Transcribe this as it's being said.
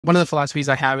One of the philosophies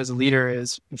I have as a leader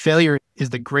is failure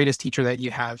is the greatest teacher that you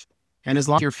have. And as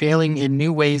long as you're failing in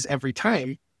new ways every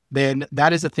time, then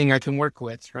that is a thing I can work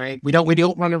with, right? We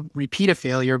don't want to repeat a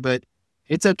failure, but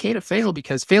it's okay to fail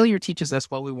because failure teaches us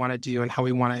what we want to do and how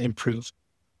we want to improve.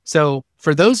 So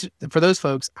for those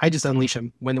folks, I just unleash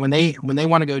them. When they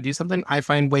want to go do something, I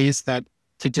find ways that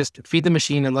to just feed the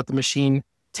machine and let the machine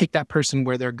take that person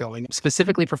where they're going.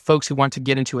 Specifically for folks who want to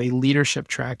get into a leadership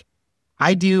track,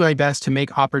 I do my best to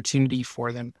make opportunity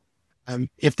for them.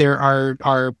 If there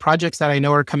are projects that I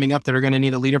know are coming up that are going to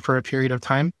need a leader for a period of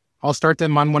time, I'll start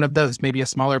them on one of those, maybe a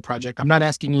smaller project. I'm not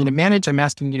asking you to manage. I'm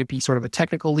asking you to be sort of a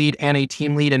technical lead and a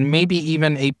team lead and maybe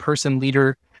even a person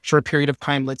leader for a period of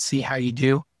time. Let's see how you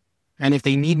do. And if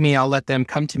they need me, I'll let them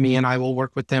come to me and I will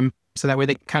work with them so that way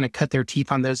they can kind of cut their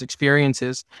teeth on those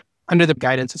experiences under the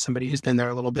guidance of somebody who's been there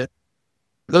a little bit.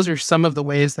 Those are some of the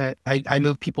ways that I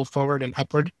move people forward and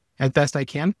upward as best I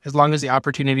can, as long as the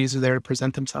opportunities are there to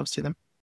present themselves to them.